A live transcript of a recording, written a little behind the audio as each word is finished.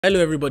Hello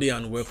everybody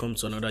and welcome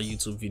to another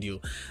YouTube video,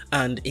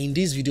 and in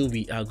this video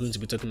we are going to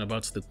be talking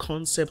about the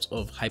concept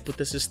of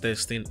hypothesis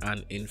testing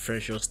and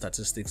inferential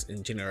statistics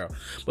in general.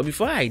 But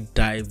before I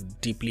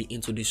dive deeply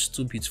into these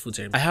two beautiful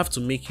terms, I have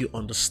to make you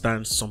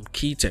understand some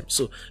key terms.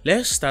 So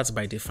let's start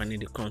by defining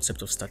the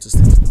concept of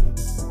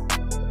statistics.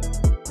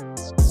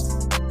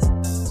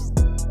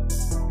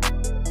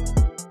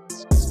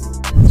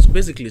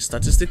 Basically,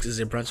 statistics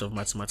is a branch of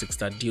mathematics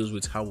that deals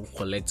with how we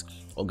collect,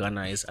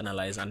 organize,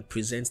 analyze, and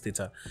present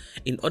data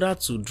in order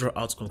to draw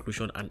out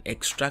conclusions and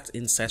extract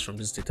insights from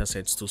these data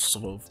sets to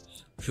solve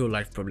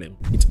real-life problems.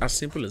 It's as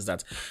simple as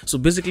that. So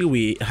basically,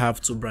 we have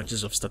two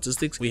branches of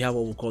statistics. We have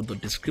what we call the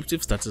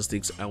descriptive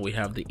statistics and we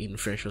have the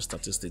inferential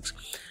statistics.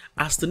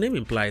 As the name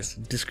implies,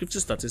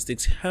 descriptive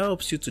statistics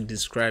helps you to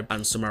describe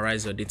and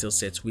summarize your data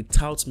set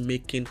without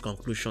making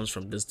conclusions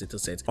from this data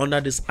set.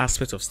 Under this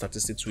aspect of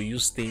statistics, we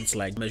use things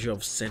like measure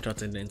of central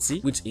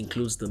tendency, which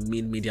includes the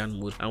mean, median,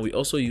 mode, and we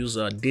also use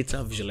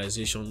data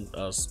visualization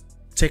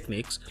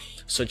techniques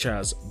such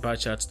as bar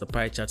charts, the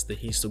pie charts, the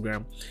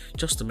histogram,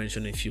 just to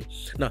mention a few.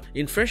 Now,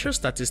 inferential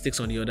statistics,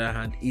 on the other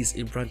hand, is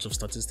a branch of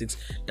statistics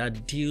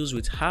that deals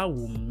with how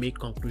we make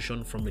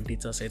conclusion from a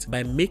data set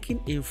by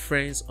making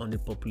inference on the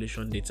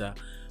population data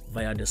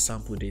via the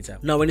sample data.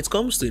 Now, when it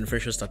comes to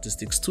inferential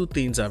statistics, two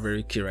things are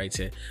very key right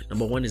here.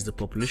 Number one is the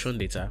population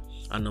data,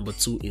 and number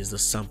two is the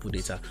sample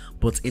data.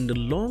 But in the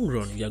long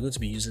run, we are going to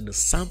be using the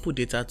sample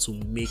data to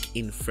make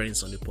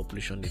inference on the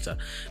population data.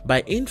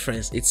 By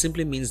inference, it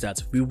simply means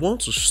that we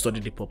want to study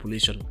the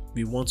population,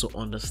 we want to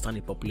understand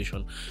the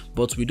population,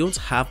 but we don't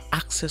have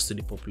access to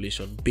the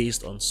population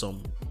based on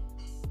some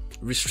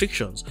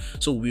restrictions.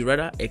 So we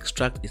rather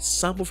extract a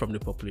sample from the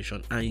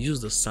population and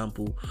use the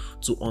sample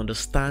to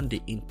understand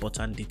the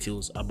important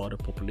details about the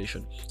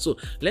population. So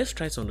let's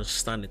try to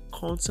understand the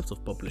concept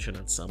of population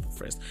and sample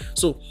first.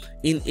 So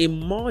in a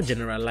more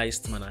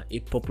generalized manner, a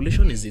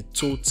population is a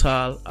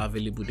total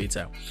available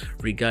data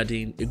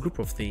regarding a group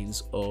of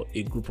things or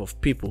a group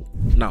of people.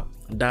 Now,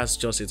 that's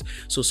just it.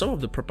 So some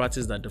of the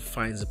properties that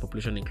defines the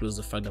population includes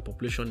the fact that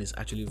population is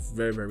actually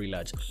very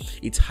large.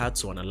 It's hard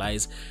to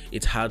analyze,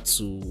 it's hard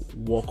to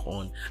work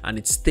on, and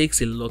it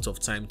takes a lot of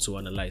time to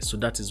analyze. So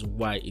that is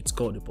why it's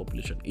called the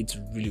population. It's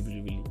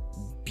really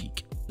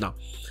big. Now,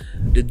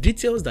 the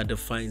details that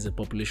defines the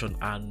population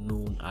are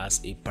known as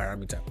a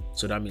parameter.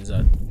 So that means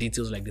that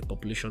details like the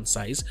population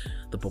size,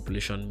 the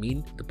population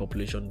mean, the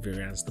population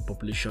variance, the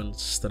population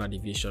standard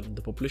deviation,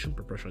 the population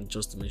proportion,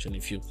 just to mention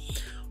a few.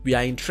 We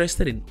are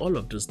interested in all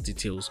of those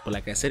details, but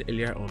like I said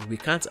earlier on, we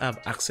can't have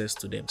access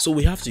to them. So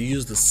we have to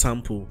use the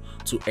sample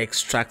to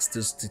extract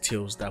these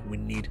details that we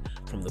need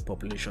from the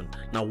population.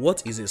 Now,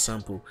 what is a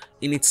sample?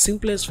 In its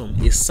simplest form,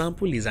 a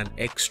sample is an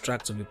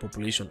extract of a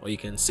population, or you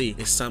can say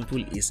a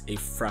sample is a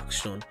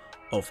fraction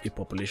of a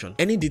population.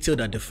 Any detail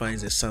that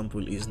defines a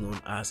sample is known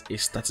as a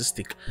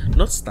statistic,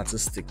 not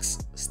statistics,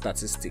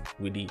 statistic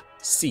with the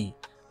C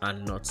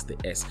and not the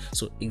S.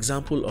 So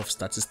example of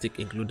statistic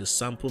include the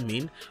sample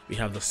mean, we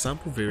have the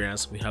sample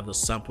variance, we have the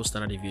sample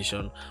standard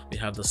deviation, we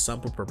have the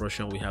sample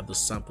proportion, we have the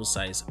sample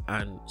size,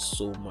 and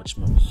so much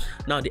more.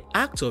 Now, the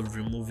act of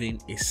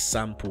removing a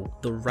sample,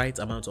 the right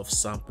amount of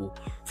sample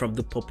from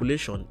the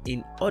population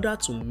in order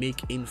to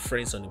make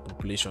inference on the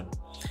population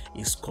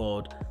is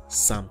called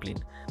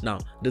sampling. Now,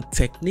 the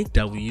technique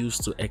that we use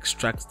to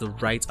extract the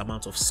right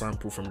amount of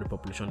sample from the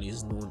population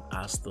is known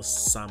as the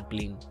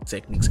sampling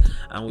techniques,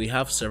 and we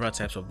have several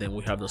types of them.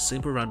 We have the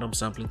simple random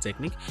sampling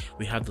technique,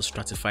 we have the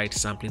stratified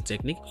sampling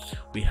technique,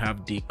 we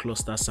have the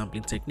cluster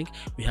sampling technique,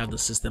 we have the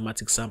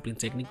systematic sampling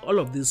technique. All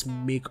of these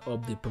make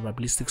up the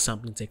probabilistic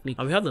sampling technique,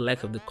 and we have the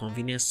like of the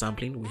convenience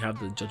sampling, we have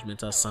the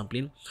judgmental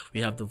sampling,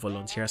 we have the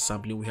volunteer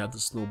sampling, we have the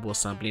snowball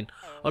sampling.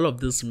 All of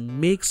this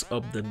makes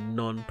up the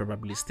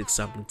non-probabilistic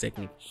sampling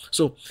technique.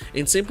 So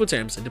in simple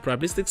terms, the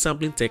probabilistic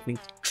sampling technique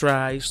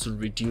tries to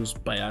reduce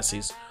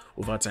biases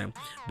over time,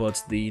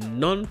 but the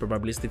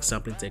non-probabilistic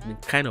sampling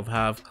technique kind of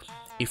have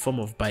a form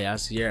of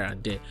bias here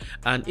and there,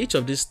 and each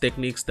of these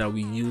techniques that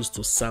we use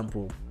to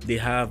sample, they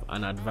have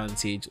an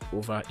advantage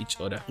over each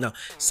other. Now,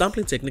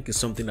 sampling technique is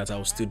something that I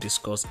will still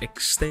discuss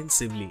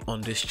extensively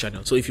on this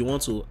channel, so if you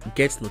want to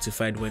get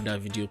notified when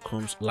that video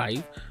comes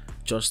live,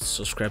 just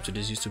subscribe to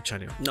this YouTube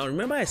channel. Now,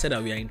 remember I said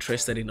that we are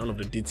interested in all of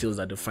the details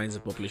that defines the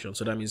population.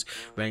 So that means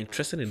we are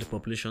interested in the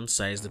population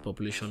size, the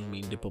population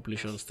mean, the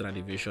population standard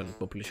deviation,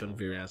 population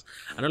variance,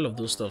 and all of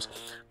those stuff.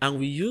 And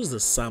we use the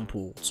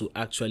sample to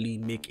actually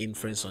make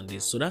inference on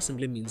this. So that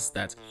simply means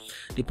that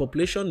the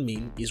population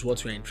mean is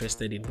what we are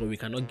interested in, but we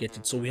cannot get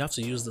it. So we have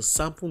to use the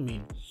sample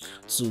mean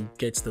to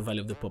get the value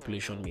of the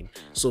population mean.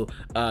 So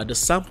the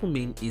sample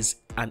mean is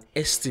an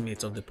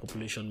estimate of the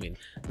population mean.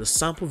 The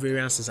sample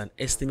variance is an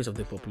estimate of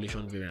the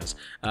population variance.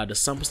 The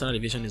sample standard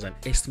deviation is an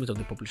estimate of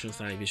the population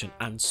standard deviation,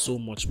 and so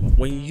much more.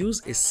 When you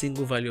use a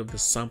single value of the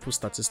sample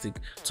statistic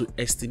to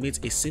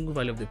estimate a single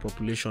value of the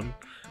population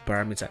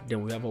parameter,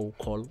 then we have what we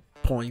call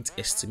point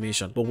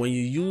estimation. But when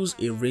you use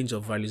a range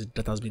of values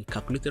that has been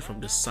calculated from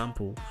the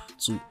sample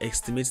to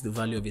estimate the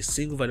value of a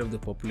single value of the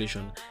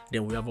population,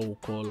 then we have what we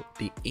call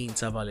the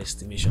interval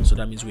estimation. So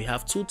that means we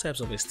have two types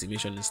of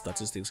estimation in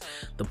statistics: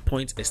 the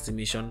point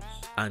estimation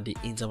and the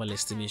interval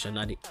estimation.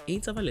 Now the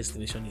interval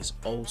estimation is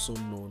also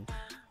known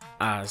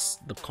as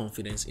the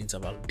confidence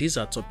interval. These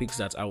are topics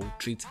that I will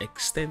treat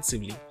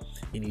extensively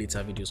in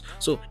later videos.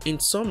 So in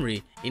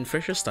summary,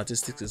 inferential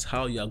statistics is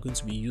how you are going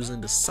to be using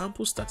the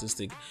sample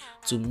statistic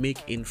to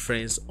make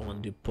inference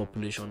on the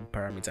population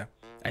parameter.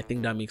 I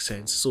think that makes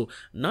sense. So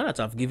now that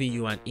I've given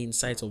you an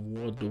insight of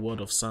what the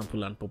word of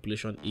sample and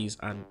population is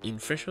and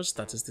inferential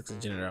statistics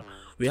in general,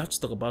 we have to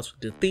talk about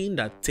the thing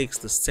that takes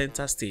the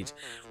center stage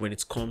when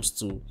it comes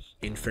to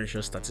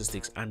inferential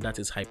statistics, and that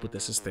is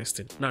hypothesis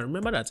testing. Now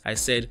remember that I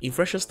said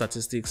inferential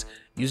statistics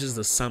uses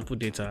the sample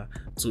data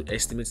to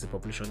estimate the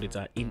population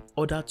data in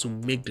order to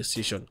make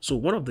decision. So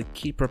one of the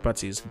key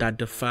properties that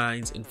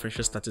defines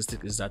inferential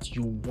statistics is that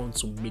you want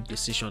to make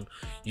decision,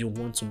 you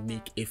want to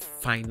make a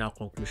final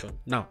conclusion.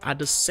 Now at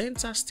the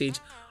center stage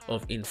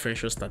of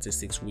inferential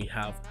statistics, we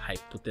have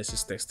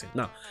hypothesis testing.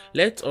 Now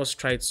let us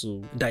try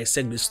to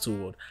dissect these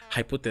two words,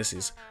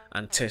 hypothesis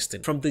and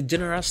testing. From the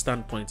general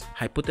standpoint,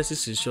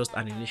 hypothesis is just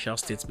an initial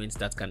statement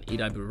that can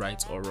either be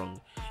right or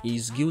wrong. He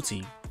is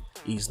guilty,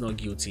 he is not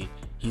guilty.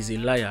 He's a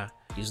liar,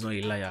 he's not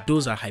a liar.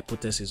 Those are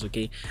hypotheses,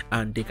 okay?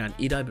 And they can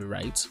either be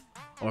right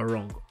or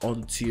wrong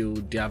until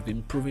they have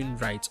been proven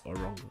right or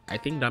wrong. I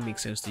think that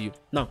makes sense to you.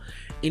 Now,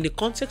 in the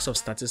context of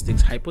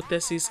statistics,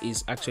 hypothesis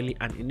is actually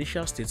an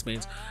initial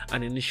statement,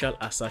 an initial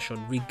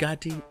assertion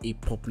regarding a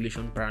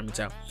population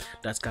parameter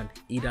that can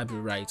either be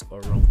right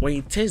or wrong. When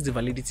you test the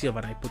validity of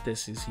an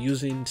hypothesis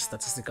using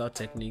statistical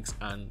techniques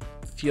and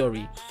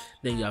theory,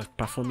 then you are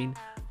performing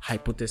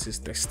hypothesis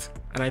test.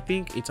 And I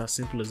think it's as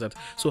simple as that.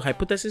 So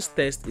hypothesis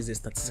test is a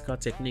statistical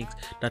technique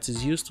that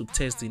is used to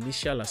test the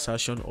initial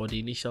assertion or the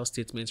initial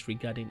statements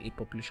regarding a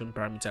population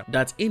parameter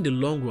that in the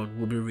long run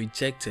will be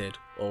rejected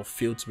or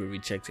fail to be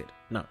rejected.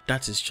 Now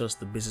that is just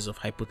the basis of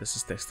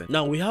hypothesis testing.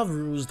 Now we have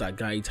rules that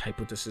guide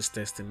hypothesis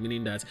testing,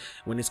 meaning that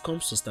when it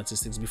comes to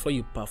statistics, before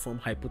you perform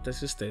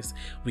hypothesis test,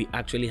 we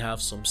actually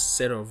have some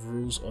set of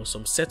rules or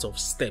some set of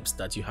steps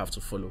that you have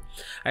to follow.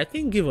 I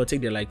think give or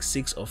take there are like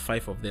 6 or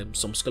 5 of them.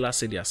 Some scholars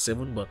say there are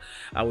 7, but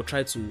I will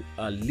try to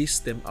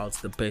list them out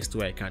the best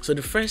way I can. So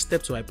the first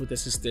step to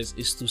hypothesis test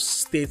is to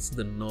state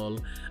the null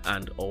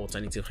and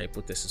alternative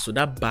hypothesis. So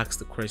that backs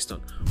the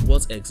question,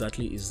 what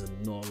exactly is the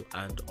null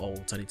and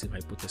alternative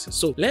hypothesis?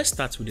 So let's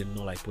start with the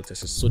null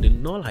hypothesis. So the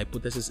null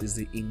hypothesis is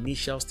the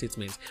initial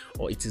statement,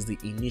 or it is the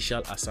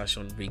initial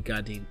assertion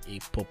regarding a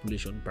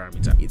population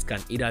parameter. It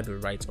can either be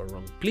right or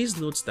wrong. Please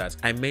note that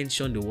I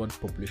mentioned the word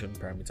population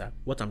parameter.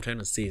 What I'm trying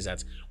to say is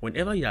that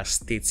whenever you are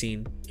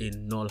stating a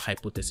null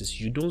hypothesis,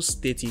 you don't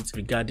state it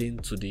regarding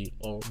to the,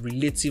 or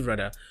relative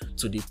rather,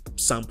 to the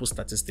sample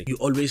statistic. You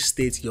always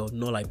state your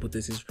null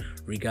hypothesis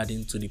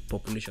regarding to the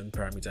population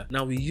parameter.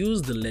 Now we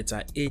use the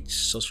letter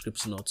H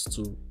subscript naught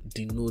to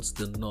denote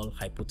the null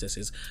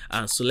hypothesis.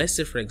 And so let's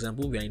say, for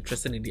example, we are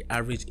interested in the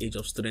average age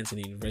of students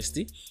in the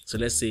university. So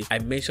let's say I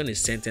mentioned a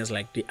sentence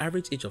like the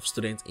average age of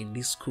students in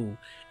this school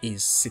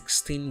is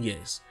 16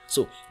 years.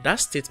 So that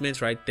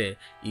statement right there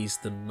is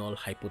the null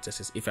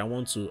hypothesis. If I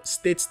want to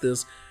state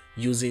this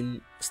using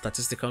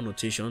statistical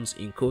notations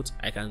in quote,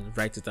 I can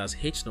write it as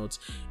H naught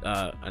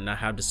and I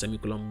have the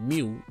semicolon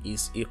mu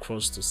is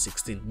equals to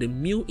 16. The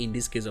mu in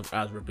this case of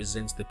ours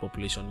represents the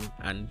population mean,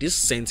 and this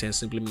sentence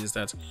simply means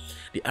that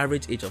the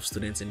average age of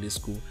students in this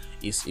school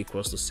is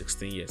equals to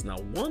 16 years. Now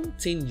one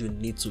thing you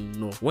need to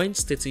know when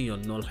stating your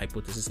null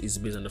hypothesis is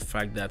based on the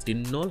fact that the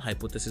null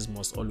hypothesis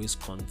must always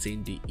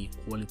contain the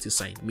equality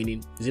sign,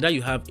 meaning is either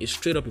you have a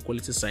straight up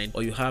equality sign,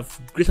 or you have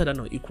greater than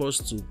or equals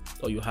to,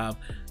 or you have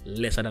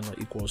lesser than or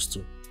equals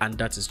to, and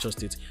that is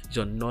just it.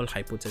 Your null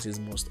hypothesis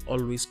must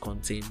always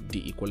contain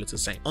the equality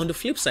sign. On the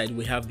flip side,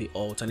 we have the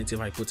alternative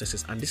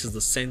hypothesis, and this is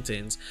the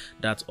sentence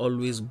that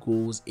always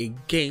goes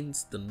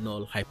against the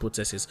null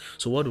hypothesis.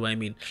 So what do I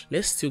mean?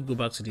 Let's still go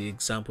back to the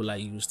example I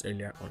used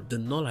earlier on. The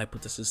null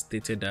hypothesis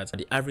stated that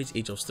the average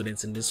age of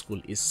students in this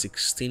school is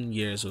 16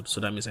 years old. So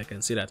that means I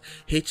can say that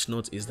H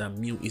naught is that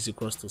mu is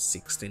equals to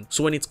 16.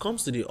 So when it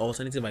comes to the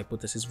alternative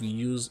hypothesis, we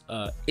use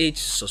H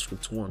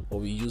subscript 1, or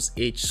we use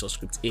H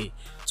subscript A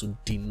to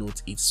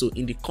denote it. So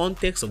in the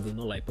context of the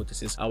null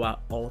hypothesis, our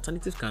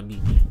alternative can be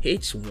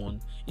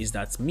H1 is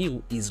that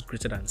mu is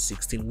greater than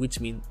 16, which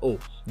means, oh,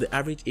 the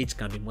average age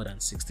can be more than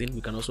 16.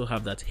 We can also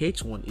have that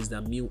H1 is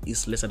that mu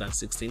is lesser than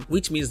 16,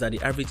 which means that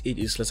the average age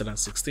is lesser than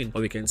 16.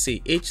 Or we can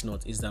say H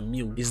naught is that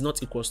mu is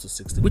not equals to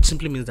 16, which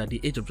simply means that the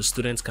age of the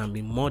students can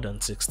be more than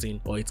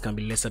 16, or it can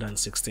be lesser than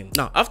 16.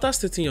 Now, after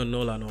stating your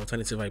null and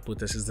alternative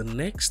hypothesis, the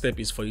next step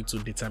is for you to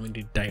determine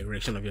the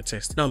direction of your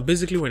test. Now,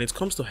 basically, when it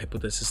comes to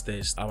hypothesis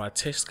test, our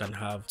test can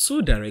have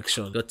two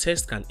directions. Your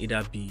test can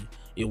either be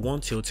a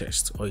one-tailed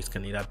test, or it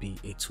can either be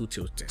a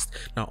two-tailed test.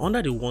 Now,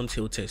 under the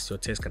one-tailed test, your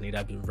test can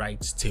either be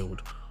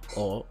right-tailed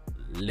or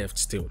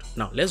left-tailed.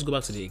 Now let's go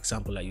back to the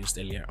example I used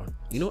earlier on.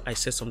 You know, I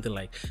said something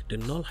like the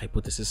null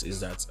hypothesis is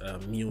that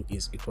mu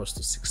is equals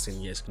to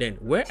 16 years. Then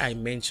where I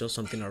mentioned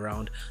something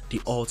around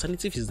the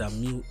alternative is that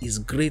mu is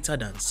greater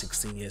than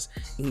 16 years.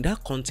 In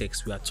that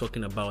context, we are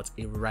talking about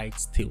a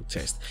right-tailed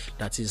test.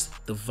 That is,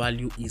 the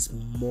value is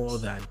more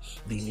than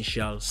the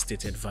initial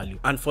stated value.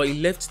 And for a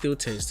left-tailed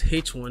test,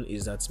 H1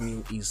 is that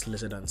mu is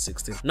lesser than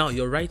 16. Now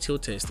your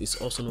right-tailed test is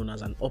also known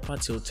as an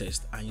upper-tailed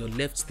test, and your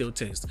left-tailed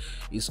test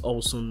is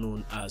also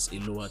known as a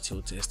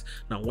lower-tailed test.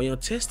 Now when your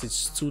test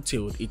is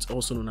two-tailed, it's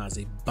also known as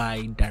a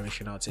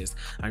bi-directional test,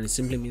 and it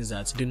simply means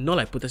that the null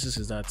hypothesis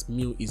is that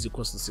mu is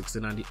equals to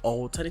 16, and the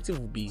alternative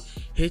will be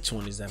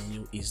H1 is that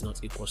mu is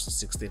not equals to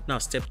 16. Now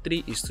step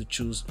 3 is to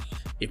choose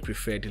a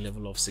preferred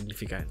level of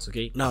significance.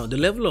 Okay, now the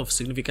level of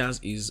significance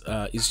is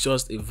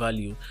just a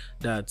value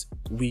that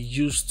we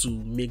use to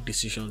make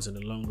decisions in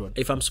the long run.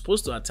 If I'm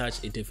supposed to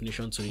attach a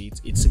definition to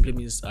it, it simply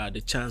means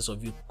the chance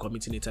of you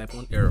committing a type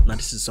 1 error. Now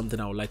this is something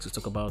I would like to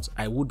talk about.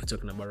 I would be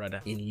talking about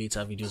rather in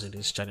later videos in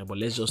this channel, but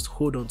let's just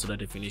hold on to that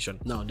definition.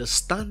 Now the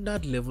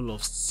standard level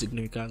of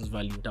significance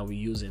value that we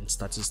use in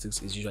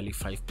statistics is usually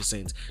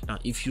 5%. Now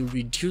if you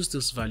reduce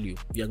this value,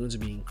 you are going to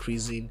be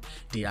increasing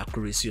the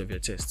accuracy of your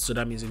test. So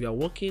that means if you are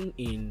working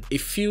in a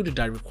field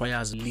that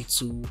requires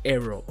little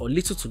error or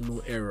little to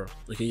no error,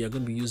 okay, you're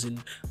going to be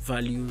using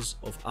values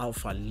of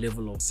alpha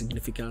level of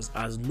significance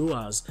as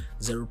low as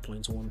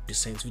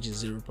 0.1%, which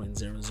is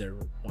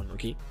 0.001.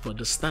 okay, but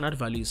the standard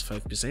value is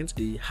 5%.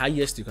 The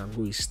highest you can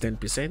go is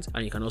 10%,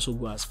 and you can also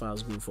go as far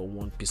as going for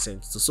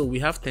 1%. So we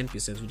have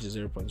 10%, which is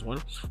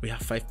 0.1, we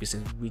have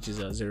 5%, which is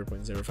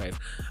 0.05,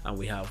 and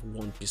we have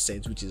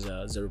 1%, which is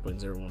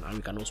 0.01, and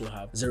we can also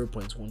have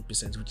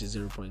 0.1%, which is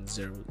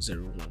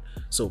 0.001.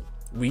 So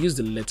we use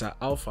the letter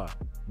alpha,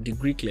 the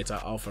Greek letter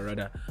alpha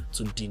rather,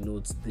 to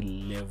denote the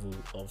level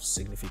of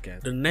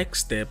significance. The next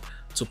step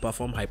to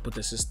perform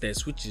hypothesis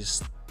test, which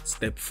is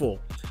step 4,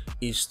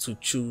 is to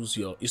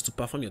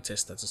perform your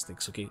test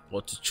statistics, okay,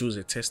 or to choose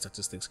a test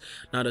statistics.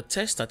 Now the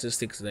test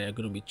statistics that you're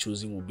going to be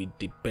choosing will be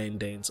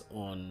dependent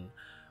on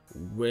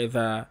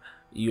whether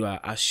you are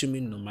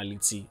assuming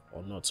normality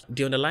or not.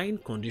 The underlying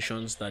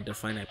conditions that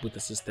define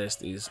hypothesis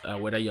test is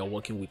whether you are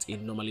working with a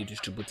normally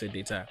distributed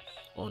data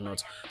or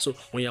not. So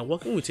when you're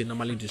working with a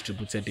normally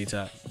distributed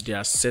data, there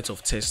are sets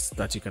of tests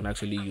that you can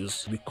actually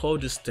use. We call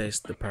this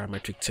test the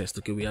parametric test.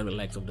 Okay, we have the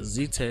likes of the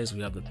Z test, we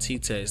have the T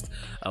test,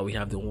 we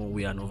have the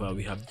one-way ANOVA,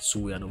 we have the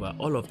two-way ANOVA.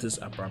 All of these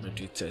are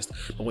parametric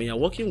tests. But when you're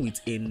working with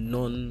a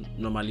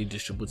non-normally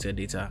distributed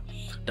data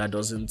that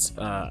doesn't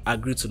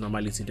agree to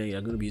normality, then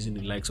you're going to be using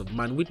the likes of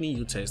Mann-Whitney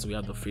U test, we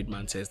have the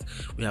Friedman test,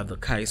 we have the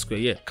chi-square.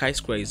 Yeah,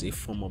 chi-square is a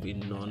form of a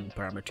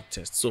non-parametric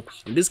test. So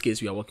in this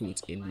case, we are working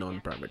with a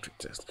non-parametric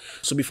test.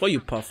 So before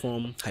you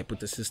perform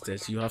hypothesis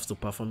test, you have to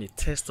perform a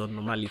test on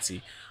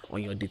normality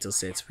on your data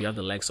set. We have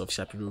the likes of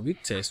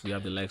Shapiro-Wilk test, we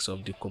have the likes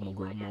of the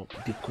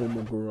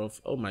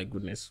Kolmogorov, oh my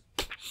goodness,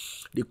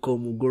 the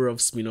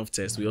Kolmogorov-Smirnov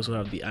test. We also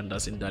have the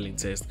Anderson-Darling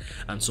test,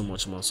 and so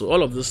much more. So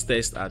all of these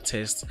tests are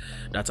tests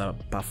that are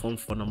performed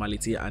for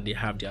normality, and they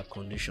have their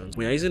conditions.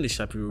 When you're using the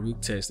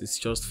Shapiro-Wilk test, it's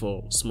just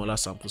for smaller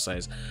sample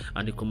size,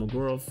 and the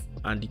Kolmogorov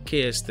and the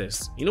KS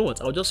test, you know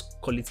what, I'll just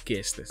call it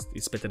KS test,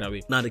 it's better that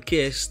way. Now the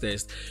KS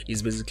test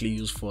is basically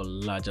used for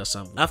larger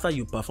samples. After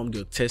you perform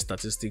your test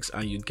statistics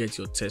and you get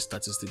your test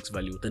statistics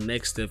value, the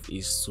next step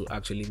is to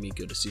actually make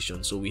your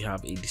decision. So we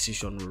have a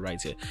decision rule right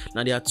here.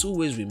 Now there are two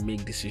ways we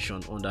make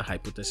decision under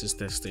hypothesis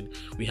testing.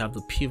 We have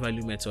the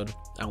p-value method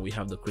and we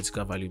have the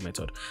critical value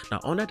method. Now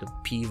under the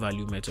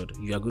p-value method,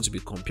 you are going to be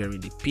comparing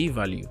the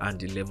p-value and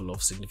the level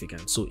of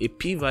significance. So a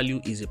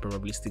p-value is a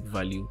probabilistic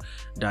value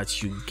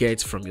that you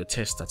get from your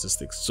test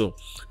statistics. So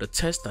the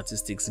test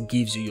statistics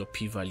gives you your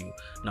p-value.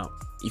 Now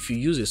if you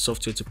use a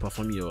software to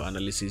perform your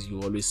analysis,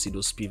 you always see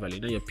those p-value.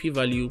 Now your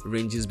p-value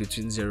ranges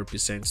between 0%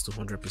 to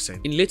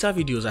 100%. In later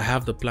videos, I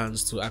have the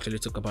plans to actually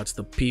talk about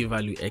the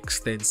p-value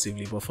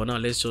extensively, but for now,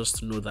 let's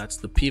just know that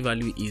the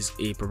p-value is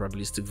a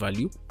probabilistic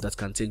value that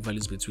can take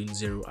values between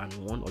 0 and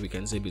 1, or we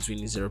can say between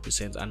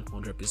 0% and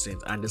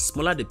 100%. And the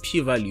smaller the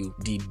p-value,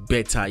 the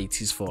better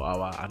it is for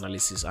our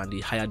analysis, and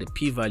the higher the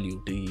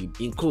p-value, the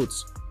in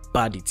quotes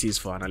bad it is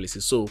for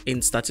analysis. So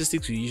in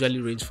statistics, we usually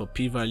range for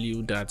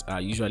p-value that are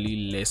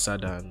usually lesser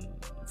than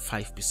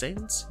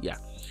 5%. Yeah,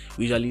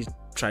 we usually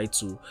try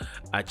to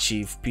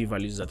achieve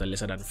p-values that are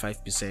lesser than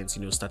 5%,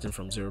 you know, starting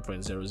from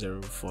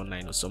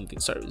 0.0049 or something.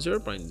 Sorry,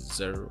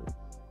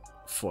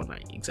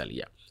 0.049 exactly.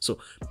 Yeah, so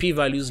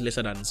p-values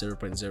lesser than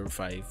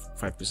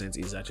 0.055%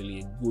 is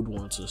actually a good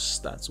one to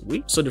start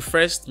with. So the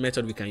first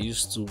method we can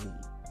use to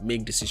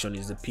make decision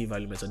is the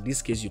p-value method. In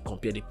this case, you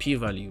compare the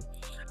p-value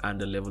and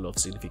the level of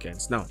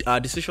significance. Now, our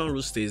decision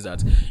rule states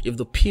that if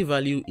the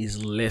p-value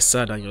is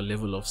lesser than your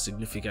level of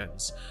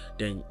significance,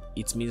 then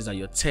it means that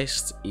your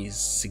test is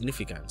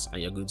significant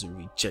and you're going to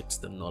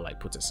reject the null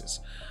hypothesis.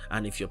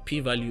 And if your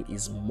p-value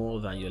is more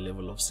than your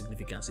level of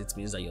significance, it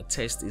means that your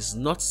test is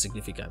not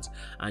significant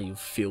and you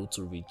fail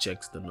to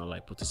reject the null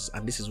hypothesis.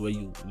 And this is where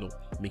you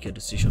make a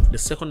decision. The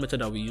second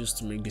method that we use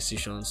to make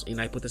decisions in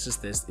hypothesis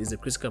test is the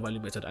critical value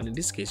method, and in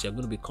this case you're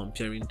going to be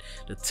comparing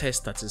the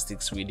test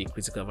statistics with the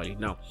critical value.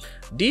 Now,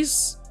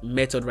 this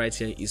method right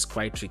here is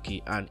quite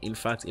tricky, and in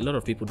fact a lot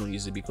of people don't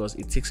use it because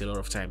it takes a lot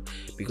of time,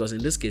 because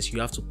in this case you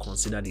have to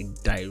consider the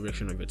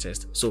direction of your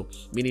test. So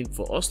meaning,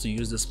 for us to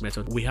use this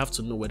method, we have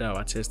to know whether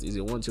our test is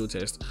a one-tail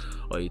test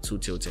or a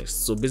two-tail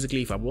test. So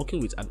basically, if I'm working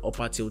with an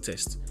upper tail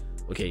test,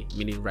 okay,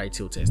 meaning right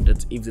tail test,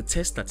 that if the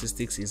test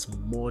statistics is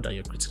more than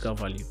your critical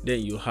value,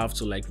 then you have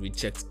to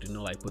reject the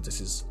null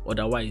hypothesis,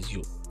 otherwise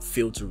you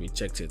fail to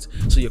reject it.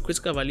 So your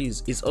critical value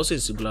is also a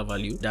singular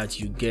value that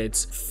you get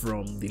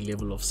from the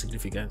level of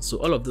significance. So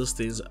all of those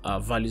things are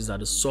values that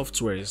the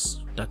softwares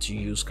that you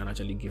use can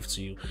actually give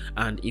to you.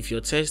 And if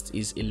your test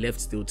is a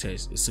left tail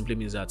test, it simply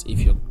means that if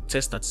your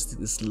test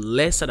statistic is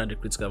lesser than the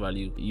critical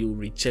value, you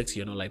reject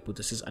your null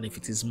hypothesis, and if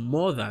it is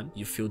more than,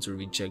 you fail to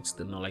reject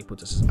the null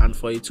hypothesis. And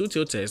for a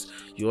two-tail test,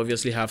 you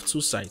obviously have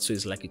two sides, so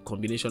it's like a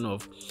combination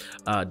of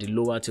the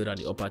lower tail and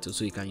the upper tail,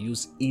 so you can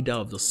use either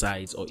of the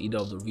sides or either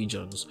of the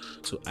regions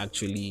to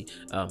actually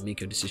make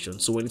your decision.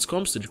 So when it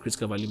comes to the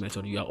critical value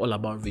method, you are all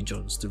about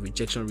regions, the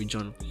rejection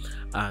region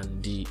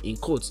and the, in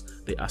quotes,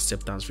 the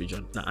acceptance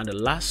region. Now, and the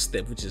last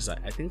step, which is I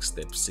think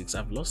step 6,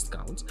 I've lost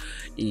count,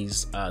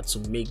 is to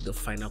make the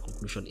final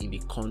conclusion in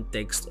the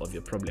context of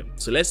your problem.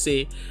 So let's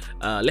say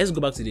let's go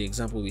back to the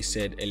example we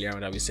said earlier,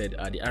 that we said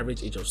the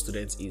average age of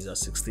students is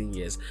 16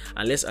 years,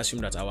 and let's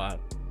assume that our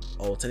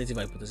alternative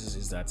hypothesis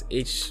is that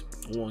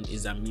H1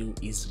 is that mu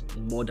is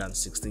more than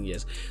 16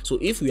 years. So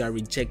if we are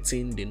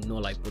rejecting the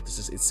null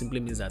hypothesis, it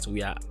simply means that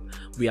we are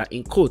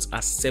in quotes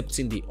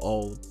accepting the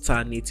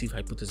alternative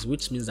hypothesis,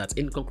 which means that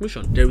in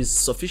conclusion there is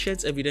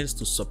sufficient evidence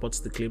to support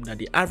the claim that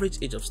the average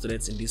age of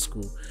students in this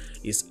school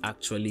is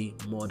actually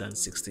more than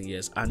 16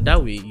 years, and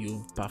that way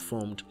you've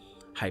performed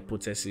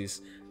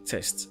hypothesis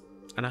test.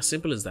 And as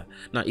simple as that.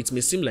 Now, it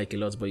may seem like a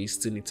lot, but you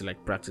still need to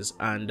practice,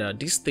 and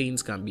these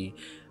things can be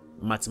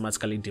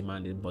mathematically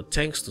demanding, but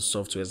thanks to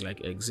softwares like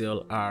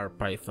Excel, R,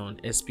 Python,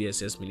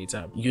 SPSS,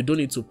 Minitab, you don't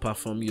need to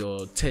perform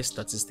your test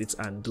statistics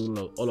and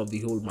do all of the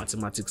whole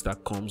mathematics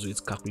that comes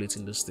with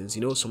calculating those things.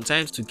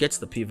 Sometimes to get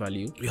the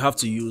p-value you have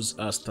to use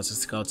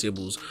statistical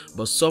tables,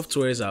 but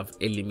softwares have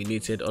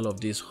eliminated all of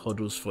these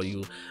hurdles for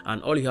you,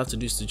 and all you have to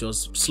do is to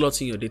just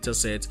slot in your data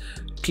set,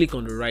 click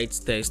on the right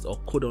test or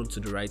code onto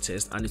the right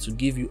test, and it will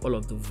give you all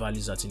of the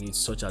values that you need,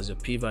 such as your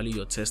p-value,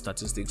 your test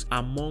statistics,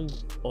 among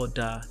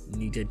other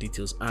needed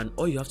details. And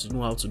all you have to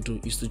know how to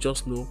do is to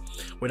just know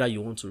whether you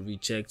want to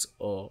reject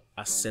or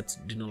accept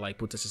the null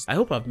hypothesis. I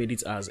hope I've made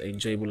it as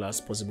enjoyable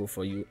as possible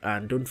for you,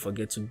 and don't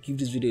forget to give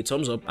this video a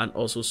thumbs up and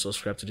also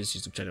subscribe to this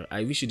YouTube channel.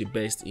 I wish you the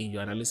best in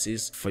your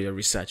analysis for your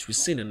research. We'll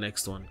see you in the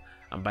next one,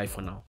 and bye for now.